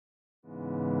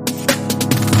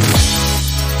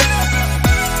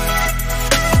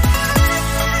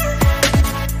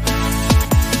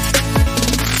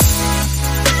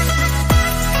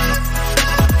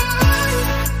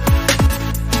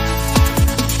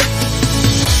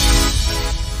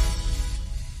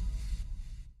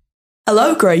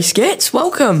Hello, Grayskitz.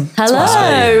 Welcome. Hello.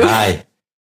 Hi.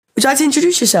 Would you like to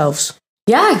introduce yourselves?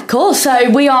 Yeah, of course. So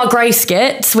we are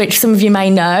Grayskitz, which some of you may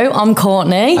know. I'm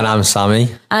Courtney. And I'm Sammy.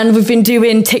 And we've been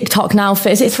doing TikTok now for,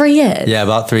 is it 3 years? Yeah,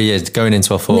 about 3 years, going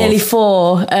into our fourth. Nearly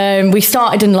 4. We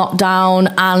started in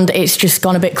lockdown and it's just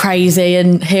gone a bit crazy.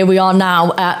 And here we are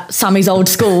now at Sammy's old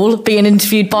school being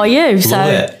interviewed by you. So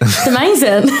it's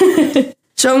amazing.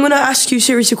 So I'm going to ask you a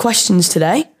series of questions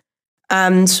today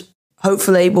and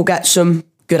hopefully we'll get some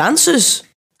good answers.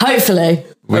 Hopefully.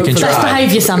 We can try. Let's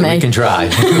behave you, Sammy. We can try.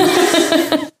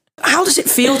 How does it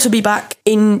feel to be back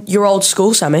in your old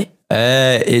school, Sammy?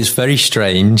 It's very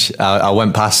strange. I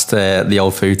went past the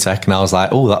old food tech and I was like,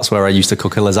 oh, that's where I used to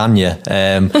cook a lasagna.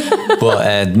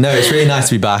 But no, it's really nice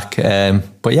to be back.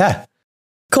 But yeah.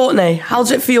 Courtney, how does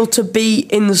it feel to be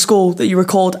in the school that you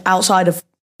recalled outside of?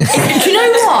 Do you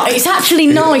know what? It's actually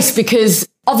nice because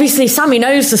obviously Sammy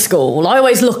knows the school. I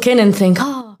always look in and think,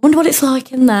 I wonder what it's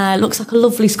like in there. It looks like a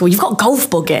lovely school. You've got golf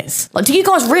buggies. Like, do you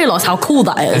guys realise how cool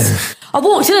that is? I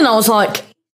walked in and I was like,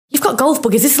 you've got golf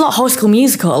buggies. This is like High School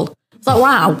Musical. It's like,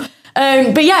 wow.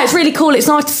 But yeah, it's really cool. It's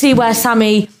nice to see where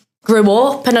Sammy grew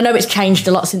up. And I know it's changed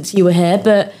a lot since you were here,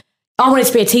 but I wanted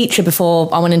to be a teacher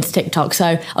before I went into TikTok.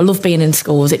 So I love being in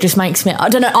schools. It just makes me, I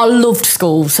don't know, I loved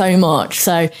school so much.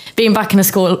 So being back in a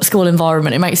school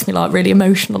environment, it makes me like really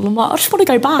emotional. I'm like, I just want to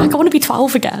go back. I want to be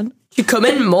 12 again. You come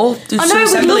in more. I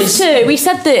know, we'd love to. We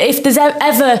said that if there's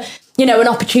ever, you know, an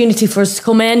opportunity for us to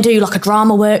come in, do like a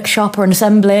drama workshop or an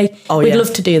assembly, we'd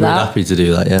love to do that. We're happy to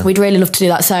do that, yeah. We'd really love to do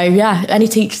that. So yeah, any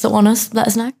teachers that want us, let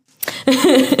us know.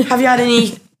 Have you had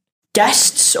any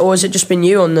guests or has it just been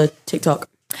you on the TikTok?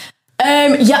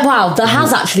 Yeah, wow, there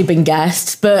has actually been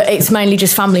guests, but it's mainly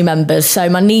just family members. So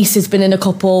my niece has been in a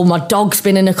couple, my dog's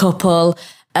been in a couple.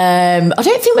 I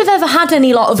don't think we've ever had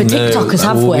any lot of the TikTokers,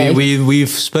 have we? We've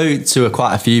spoke to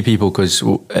quite a few people because,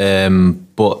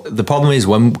 but the problem is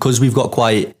because we've got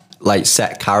quite like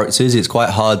set characters, it's quite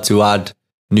hard to add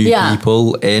new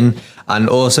people in, and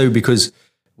also because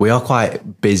we are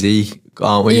quite busy,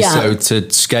 aren't we? Yeah. So to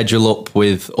schedule up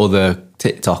with other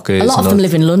TikTokers, a lot of them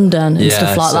live in London and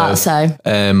stuff like that.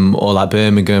 So or like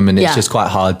Birmingham, and it's just quite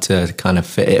hard to kind of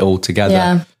fit it all together.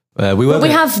 Yeah. We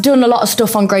have done a lot of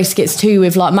stuff on Grayskitz too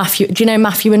with like Matthew. Do you know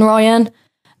Matthew and Ryan?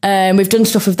 We've done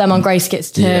stuff with them on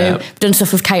Grayskitz too. Yeah. We've done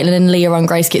stuff with Caitlin and Leah on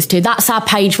Grayskitz too. That's our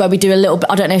page where we do a little bit.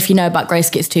 I don't know if you know about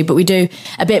Grayskitz too, but we do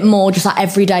a bit more just like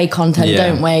everyday content,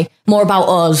 don't we? More about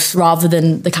us rather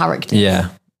than the characters. Yeah,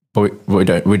 but we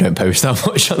don't post that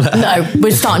much on there. No,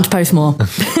 we're starting to post more.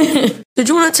 Did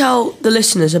you want to tell the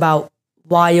listeners about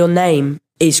why your name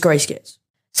is Grayskitz?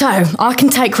 So I can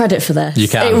take credit for this. You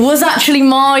can. It was actually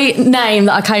my name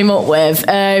that I came up with.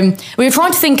 We were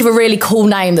trying to think of a really cool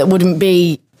name that wouldn't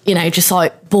be, you know, just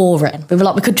like boring. We were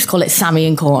like, we could just call it Sammy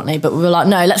and Courtney, but we were like,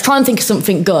 no, let's try and think of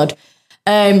something good.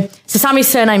 So Sammy's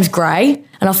surname's Gray,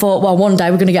 and I thought, well, one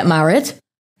day we're going to get married,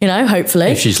 you know, hopefully.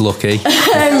 If she's lucky. So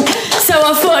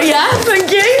I thought, yeah, thank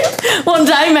you. One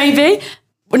day, maybe.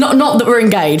 Not that we're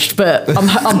engaged, but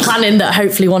I'm planning that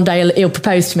hopefully one day he'll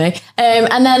propose to me.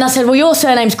 And then I said, well, your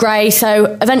surname's Gray,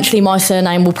 so eventually my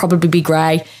surname will probably be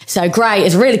Gray. So Gray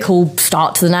is a really cool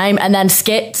start to the name. And then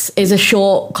Skits is a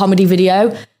short comedy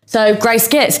video. So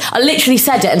Grayskitz. I literally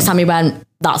said it and Sammy went,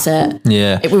 that's it.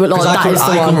 Yeah. We were like, I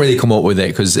couldn't really come up with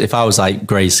it because if I was like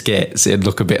Grayskitz, it'd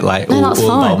look a bit like all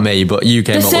about me, but you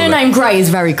came up with it. The surname Gray is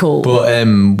very cool. But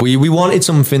we wanted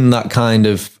something that kind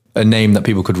of a name that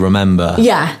people could remember.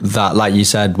 Yeah. That, like you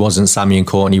said, wasn't Sammy and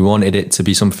Courtney. We wanted it to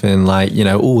be something like, you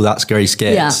know, oh, that's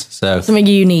Grayskitz. Yeah. So something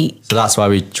unique. So that's why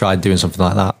we tried doing something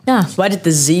like that. Yeah. Where did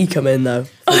the Z come in though?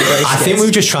 I think we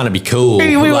were just trying to be cool.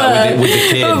 We were. With the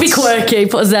kids. It would be quirky,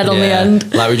 put a Z on the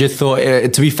end. Like we just thought,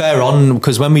 to be fair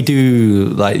because when we do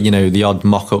like, you know, the odd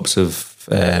mock-ups of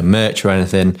merch or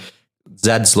anything,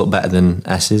 Z's look better than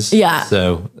S's. Yeah.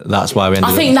 So that's why we ended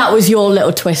up... I think that was your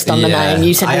little twist on the name.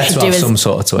 You said I we had should to have do some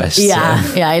sort of twist. Yeah,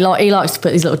 so. yeah. He likes to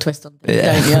put his little twist on things,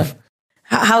 don't you?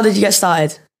 How did you get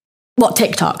started? What,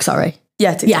 TikTok, sorry?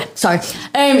 Yeah, TikTok. Yeah,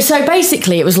 sorry. So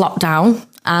basically it was lockdown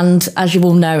and as you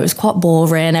all know, it was quite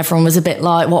boring. Everyone was a bit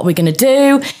like, what are we going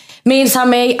to do? Me and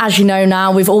Sammy, as you know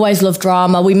now, we've always loved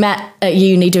drama. We met at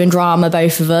uni doing drama,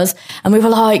 both of us. And we were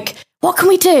like, what can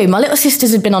we do? My little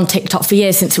sisters had been on TikTok for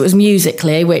years since it was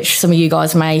Musical.ly, which some of you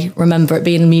guys may remember it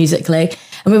being Musical.ly.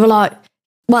 And we were like,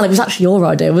 well, it was actually your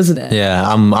idea, wasn't it? Yeah,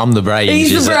 I'm the brains.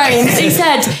 He's the brains. He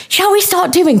said, shall we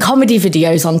start doing comedy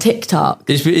videos on TikTok?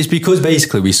 It's because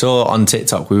basically we saw on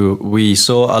TikTok, we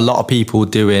saw a lot of people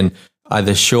doing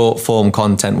either short form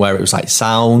content where it was like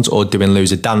sounds or doing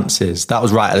loads of dances. That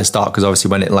was right at the start, because obviously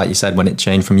when it, like you said, when it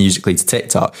changed from Musical.ly to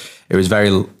TikTok, it was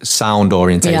very sound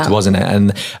orientated, wasn't it?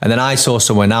 And then I saw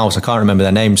someone else, I can't remember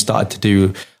their name, started to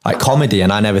do like comedy,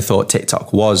 and I never thought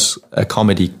TikTok was a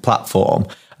comedy platform.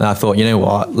 And I thought, you know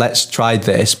what, let's try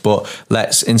this, but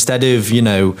let's, instead of, you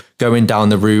know, going down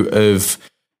the route of,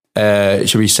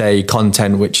 should we say,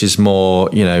 content which is more,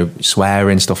 you know,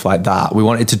 swearing, stuff like that, we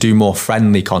wanted to do more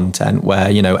friendly content where,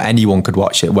 you know, anyone could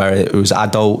watch it, where it was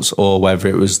adults or whether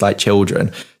it was like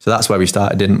children. So that's where we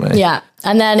started, didn't we? Yeah.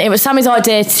 And then it was Sammy's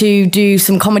idea to do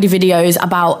some comedy videos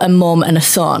about a mum and a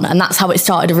son. And that's how it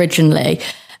started originally.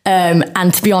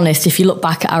 And to be honest, if you look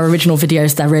back at our original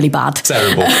videos, they're really bad.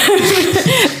 Terrible.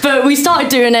 But we started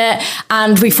doing it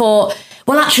and we thought,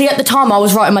 well, actually, at the time I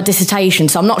was writing my dissertation,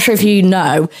 so I'm not sure if you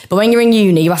know, but when you're in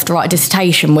uni, you have to write a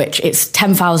dissertation, which it's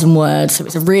 10,000 words, so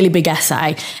it's a really big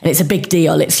essay, and it's a big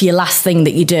deal. It's your last thing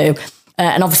that you do.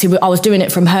 And obviously, I was doing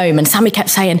it from home, and Sammy kept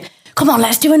saying, come on,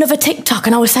 let's do another TikTok.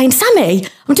 And I was saying, Sammy,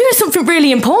 I'm doing something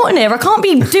really important here. I can't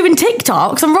be doing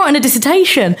TikToks. I'm writing a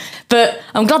dissertation. But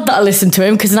I'm glad that I listened to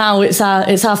him, because now it's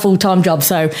our full-time job,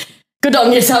 so... Good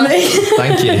on you, Sammy.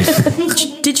 Thank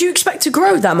you. Did you expect to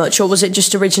grow that much, or was it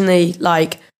just originally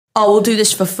like, oh, we'll do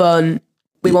this for fun,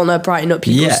 we want to brighten up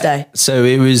people's day? So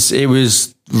it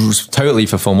was totally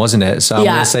for fun, wasn't it? So I'm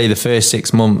going to say the first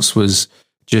 6 months was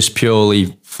just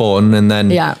purely fun, and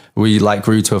then we like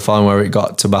grew to a point where it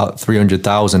got to about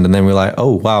 300,000, and then we're like,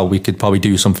 oh wow, we could probably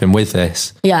do something with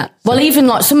this. Yeah. Well, even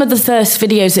like some of the first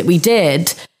videos that we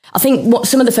did, I think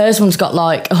some of the first ones got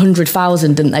like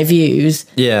 100,000, didn't they, views?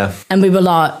 Yeah. And we were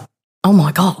like, oh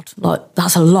my God, like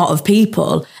that's a lot of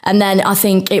people. And then I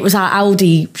think it was our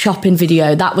Aldi shopping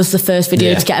video. That was the first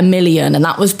video to get 1 million. And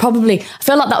that was probably, I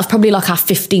feel like that was probably like our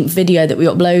 15th video that we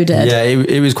uploaded. Yeah,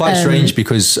 it was quite strange,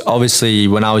 because obviously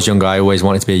when I was younger, I always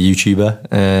wanted to be a YouTuber.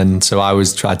 And so I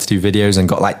always tried to do videos and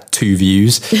got like 2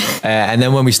 views. And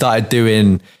then when we started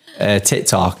doing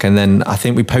TikTok, and then I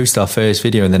think we posted our first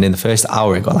video, and then in the first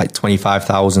hour it got like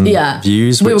 25,000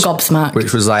 views. We were gobsmacked,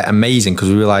 which was like amazing, because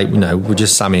we were like, you know, we're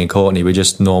just Sammy and Courtney, we're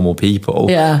just normal people,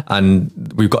 and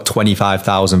we've got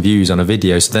 25,000 views on a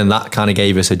video. So then that kind of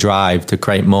gave us a drive to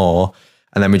create more,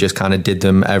 and then we just kind of did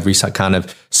them every kind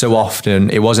of so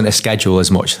often. It wasn't a schedule as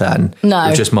much then. No, it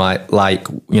was just like,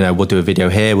 you know, we'll do a video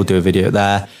here, we'll do a video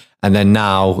there, and then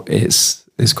now it's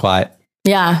quite.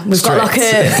 Yeah, we've got like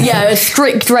a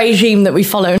strict regime that we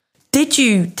follow. Did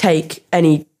you take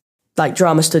any like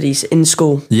drama studies in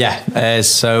school? Yeah,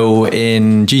 so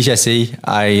in GCSE,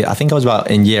 I think I was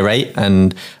about in year 8,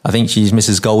 and I think she's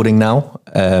Mrs. Golding now.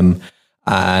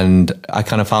 And I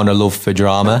kind of found a love for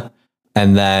drama.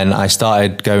 And then I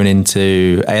started going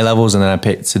into A-levels, and then I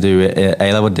picked to do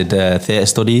A-level, did theatre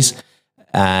studies.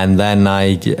 And then I,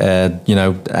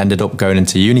 ended up going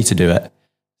into uni to do it.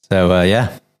 So,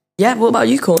 yeah. Yeah, what about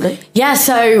you, Courtney? Yeah,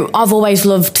 so I've always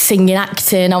loved singing,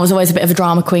 acting. I was always a bit of a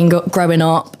drama queen growing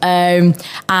up. And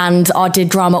I did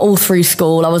drama all through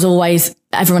school.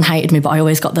 Everyone hated me, but I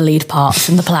always got the lead parts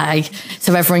in the play.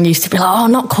 So everyone used to be like, oh,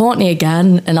 not Courtney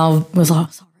again. And I was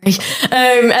like, sorry.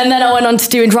 And then I went on to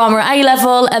doing drama at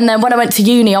A-level. And then when I went to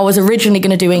uni, I was originally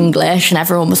going to do English. And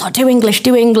everyone was like, do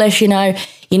English, you know.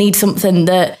 You need something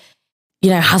that, you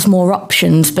know, has more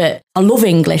options. But I love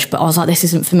English, but I was like, this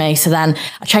isn't for me. So then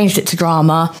I changed it to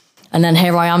drama, and then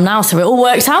here I am now. So it all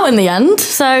works out in the end.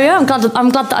 So yeah, I'm glad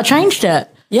that I changed it.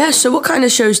 Yeah. So what kind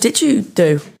of shows did you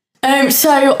do?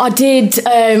 So I did,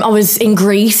 I was in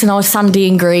Greece, and I was Sandy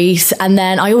in Greece. And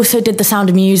then I also did The Sound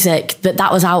of Music,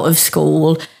 that was out of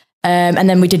school. And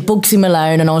then we did Bugsy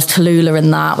Malone, and I was Tallulah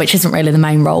in that, which isn't really the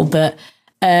main role, but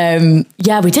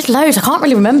we did loads. I can't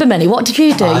really remember many. What did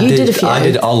you do? You did a few. I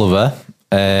did Oliver.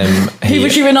 Who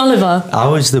was you in Oliver? I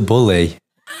was the bully.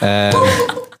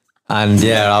 And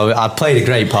yeah, I played a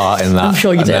great part in that. I'm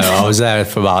sure you did. I was there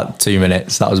for about 2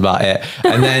 minutes. That was about it.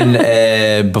 And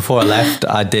then before I left,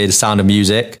 I did Sound of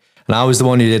Music. And I was the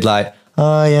one who did like,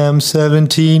 I am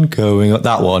 17 going up,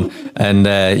 that one. And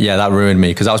that ruined me,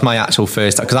 because that was my actual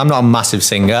first, because I'm not a massive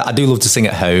singer. I do love to sing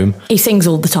at home. He sings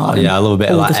all the time. Yeah, I love a bit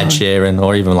of like Ed Sheeran,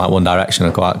 or even like One Direction.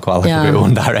 I quite like a bit of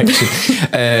One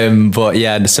Direction. But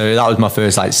yeah, so that was my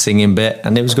first like singing bit,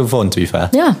 and it was good fun, to be fair.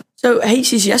 Yeah. So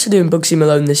HCCS are doing Bugsy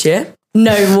Malone this year.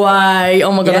 No way.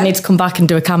 Oh my God, I need to come back and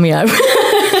do a cameo.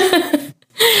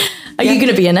 Are you going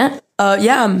to be in it?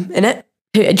 Yeah, I'm in it.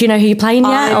 Do you know who you're playing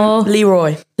yet? Or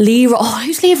Leroy. Leroy. Oh,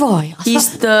 who's Leroy?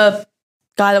 He's the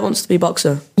guy that wants to be a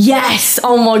boxer. Yes.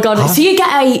 Oh my God. So do you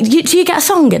get a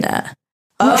song in it?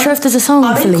 I'm not sure if there's a song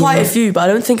I've for in quite a Leaving. few, but I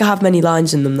don't think I have many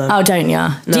lines in them though. Oh, don't you?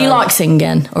 Do you No. like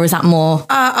singing, or is that more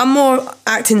I'm more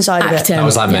acting side of it. acting? That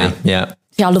was like me. Yeah.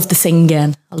 Yeah, I love the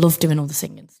singing. I love doing all the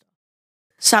singing stuff.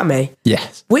 Sammy,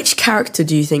 Yes. which character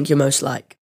do you think you're most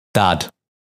like? Dad.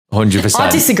 100%. I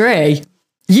disagree.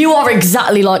 You are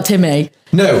exactly like Timmy.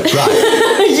 No,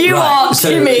 right. You are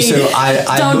Timmy. So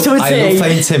I down to a love T.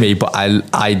 playing Timmy, but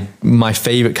my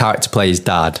favourite character to play is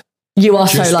Dad. You are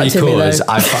Just so like Timmy, because though.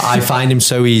 I find him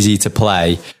so easy to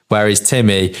play, whereas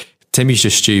Timmy's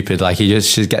just stupid. Like he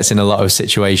just gets in a lot of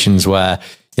situations where,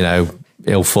 you know,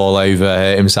 he'll fall over,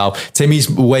 hurt himself. Timmy's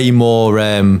way more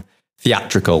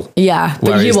theatrical. Yeah, but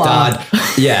Whereas you are. Dad,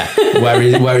 yeah.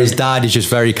 Whereas Dad is just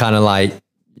very kind of like,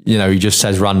 you know, he just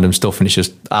says random stuff, and it's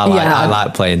just I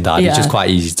like playing Dad. Yeah. It's just quite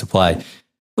easy to play.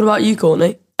 What about you,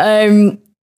 Courtney? I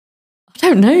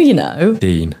don't know, you know.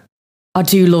 Dean. I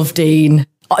do love Dean.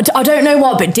 I don't know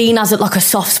what, but Dean has like a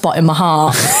soft spot in my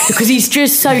heart because he's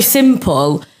just so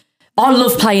simple. I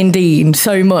love playing Dean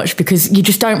so much because you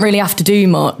just don't really have to do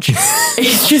much.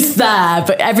 He's just there,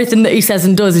 but everything that he says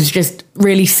and does is just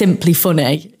really simply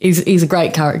funny. He's a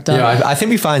great character. Yeah, I think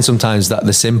we find sometimes that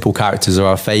the simple characters are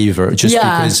our favourite just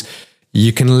because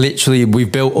you can literally,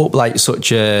 we've built up like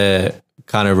such a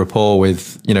kind of rapport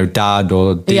with, you know, Dad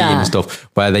or Dean and stuff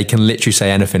where they can literally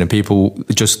say anything and people,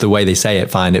 just the way they say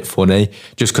it, find it funny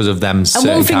just because of them And certain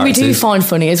one thing characters. we do find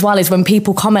funny as well is when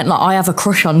people comment like, I have a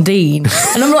crush on Dean.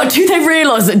 And I'm like, do they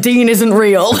realise that Dean isn't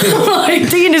real? Like,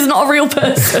 Dean is not a real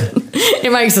person.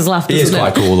 It makes us laugh, He is doesn't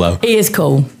quite it? cool though. He is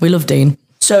cool. We love Dean.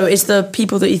 So is the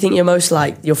people that you think you're most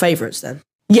like your favourites then?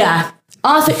 Yeah.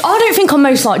 I don't think I'm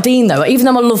most like Dean though. Even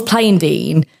though I love playing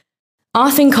Dean, I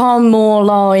think I'm more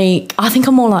like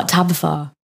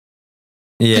Tabitha.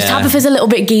 Yeah. Because Tabitha's a little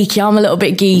bit geeky, I'm a little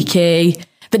bit geeky.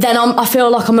 But then I feel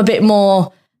like I'm a bit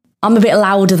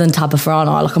louder than Tabitha, aren't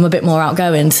I? Like I'm a bit more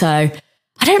outgoing. So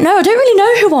I don't know. I don't really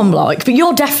know who I'm like. But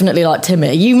you're definitely like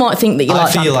Timmy. You might think that you like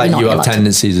I feel Tabitha, like you're you not, have you're like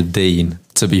tendencies of Dean,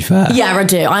 to be fair. Yeah, I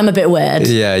do. I'm a bit weird.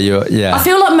 Yeah, I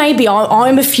feel like maybe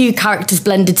I'm a few characters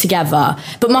blended together,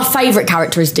 but my favourite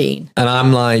character is Dean. And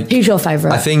I'm like, Who's your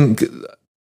favourite? I think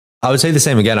I would say the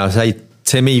same again. I would say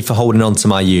Timmy for holding on to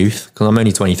my youth because I'm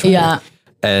only 23. Yeah.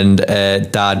 And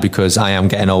Dad because I am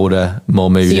getting older,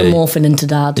 more moody. So you're morphing into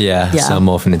Dad. Yeah, so I'm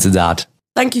morphing into Dad.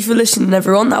 Thank you for listening,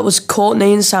 everyone. That was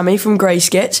Courtney and Sammy from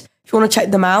Grayskitz. If you want to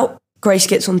check them out,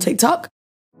 Grayskitz on TikTok.